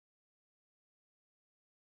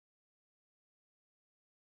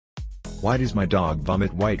Why does my dog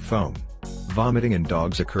vomit white foam? Vomiting in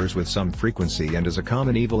dogs occurs with some frequency and is a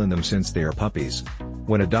common evil in them since they are puppies.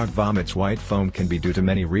 When a dog vomits white foam can be due to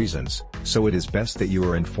many reasons, so it is best that you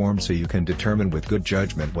are informed so you can determine with good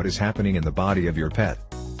judgment what is happening in the body of your pet.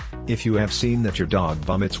 If you have seen that your dog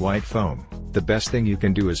vomits white foam, the best thing you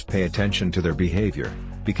can do is pay attention to their behavior,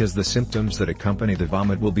 because the symptoms that accompany the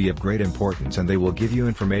vomit will be of great importance and they will give you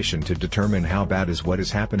information to determine how bad is what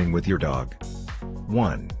is happening with your dog.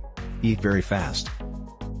 1. Eat very fast.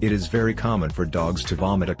 It is very common for dogs to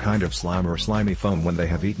vomit a kind of slime or slimy foam when they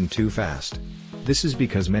have eaten too fast. This is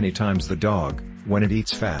because many times the dog, when it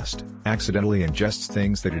eats fast, accidentally ingests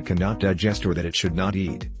things that it cannot digest or that it should not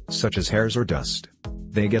eat, such as hairs or dust.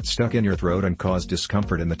 They get stuck in your throat and cause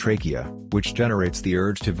discomfort in the trachea, which generates the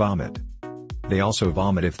urge to vomit. They also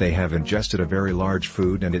vomit if they have ingested a very large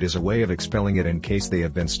food and it is a way of expelling it in case they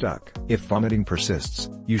have been stuck. If vomiting persists,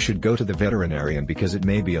 you should go to the veterinarian because it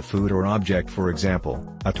may be a food or object, for example,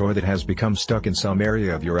 a toy that has become stuck in some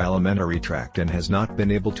area of your alimentary tract and has not been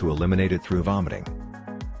able to eliminate it through vomiting.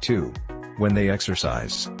 2. When they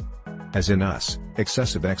exercise. As in us,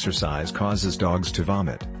 excessive exercise causes dogs to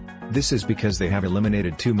vomit. This is because they have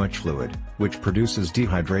eliminated too much fluid, which produces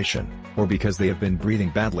dehydration, or because they have been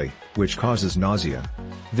breathing badly, which causes nausea.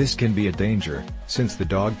 This can be a danger, since the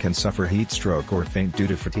dog can suffer heat stroke or faint due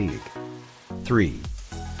to fatigue. 3.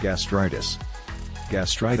 Gastritis.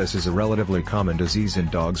 Gastritis is a relatively common disease in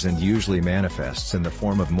dogs and usually manifests in the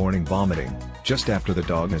form of morning vomiting, just after the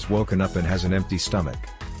dog has woken up and has an empty stomach.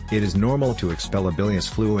 It is normal to expel a bilious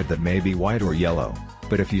fluid that may be white or yellow,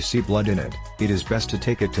 but if you see blood in it, it is best to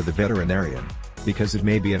take it to the veterinarian, because it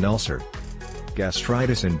may be an ulcer.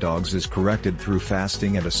 Gastritis in dogs is corrected through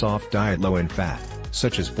fasting and a soft diet low in fat,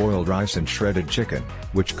 such as boiled rice and shredded chicken,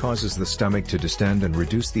 which causes the stomach to distend and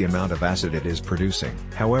reduce the amount of acid it is producing.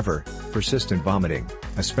 However, persistent vomiting,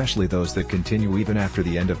 especially those that continue even after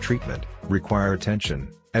the end of treatment, require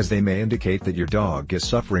attention, as they may indicate that your dog is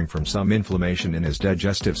suffering from some inflammation in his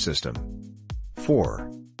digestive system. 4.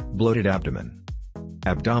 Bloated abdomen.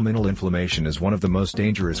 Abdominal inflammation is one of the most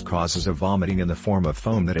dangerous causes of vomiting in the form of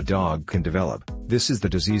foam that a dog can develop. This is the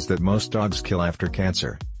disease that most dogs kill after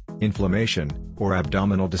cancer. Inflammation, or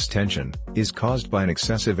abdominal distension, is caused by an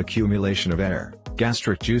excessive accumulation of air,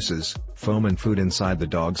 gastric juices, foam and food inside the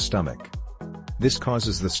dog's stomach. This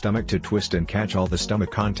causes the stomach to twist and catch all the stomach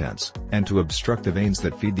contents, and to obstruct the veins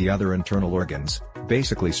that feed the other internal organs,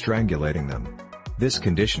 basically strangulating them. This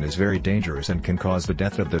condition is very dangerous and can cause the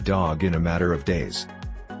death of the dog in a matter of days.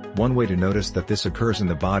 One way to notice that this occurs in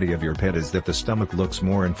the body of your pet is that the stomach looks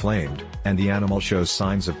more inflamed, and the animal shows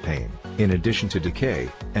signs of pain, in addition to decay,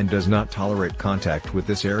 and does not tolerate contact with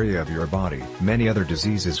this area of your body. Many other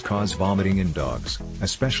diseases cause vomiting in dogs,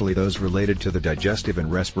 especially those related to the digestive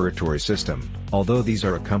and respiratory system, although these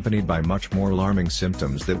are accompanied by much more alarming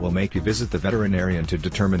symptoms that will make you visit the veterinarian to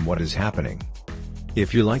determine what is happening.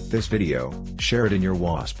 If you liked this video, share it in your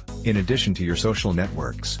WASP, in addition to your social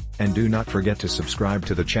networks, and do not forget to subscribe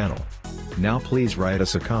to the channel. Now please write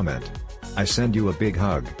us a comment. I send you a big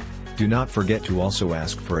hug. Do not forget to also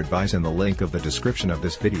ask for advice in the link of the description of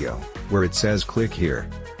this video, where it says click here.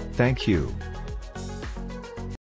 Thank you.